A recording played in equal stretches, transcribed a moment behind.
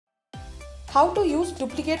How to use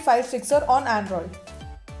duplicate file fixer on Android.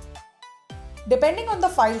 Depending on the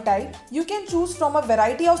file type, you can choose from a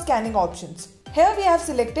variety of scanning options. Here we have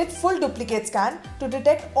selected full duplicate scan to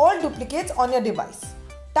detect all duplicates on your device.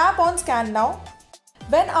 Tap on scan now.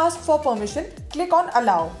 When asked for permission, click on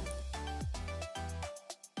allow.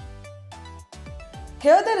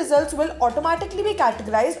 Here the results will automatically be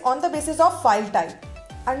categorized on the basis of file type.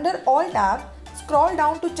 Under all tab, scroll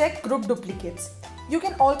down to check group duplicates. You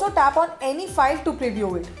can also tap on any file to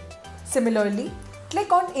preview it. Similarly,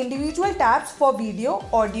 click on individual tabs for video,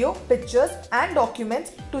 audio, pictures and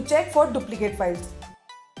documents to check for duplicate files.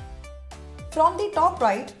 From the top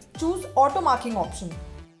right, choose auto marking option.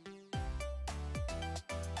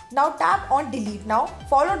 Now tap on delete now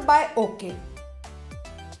followed by OK.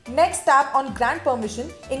 Next tap on grant permission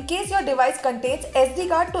in case your device contains SD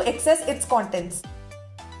card to access its contents.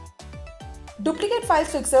 Duplicate file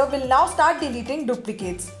fixer will now start deleting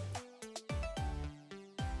duplicates.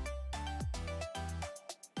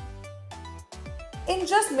 In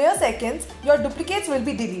just mere seconds, your duplicates will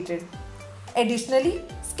be deleted. Additionally,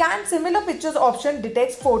 Scan Similar Pictures option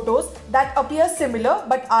detects photos that appear similar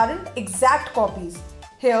but aren't exact copies.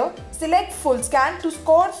 Here, select Full Scan to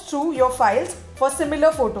score through your files for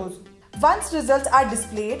similar photos. Once results are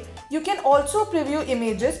displayed, you can also preview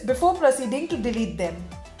images before proceeding to delete them.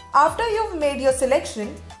 After you've made your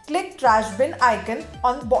selection, click Trash Bin icon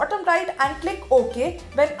on bottom right and click OK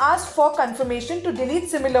when asked for confirmation to delete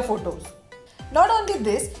similar photos. Not only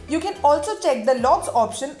this, you can also check the Logs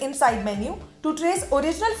option in side menu to trace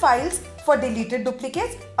original files for deleted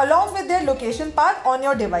duplicates along with their location path on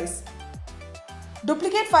your device.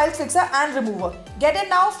 Duplicate File Fixer and Remover. Get it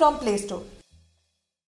now from Play Store.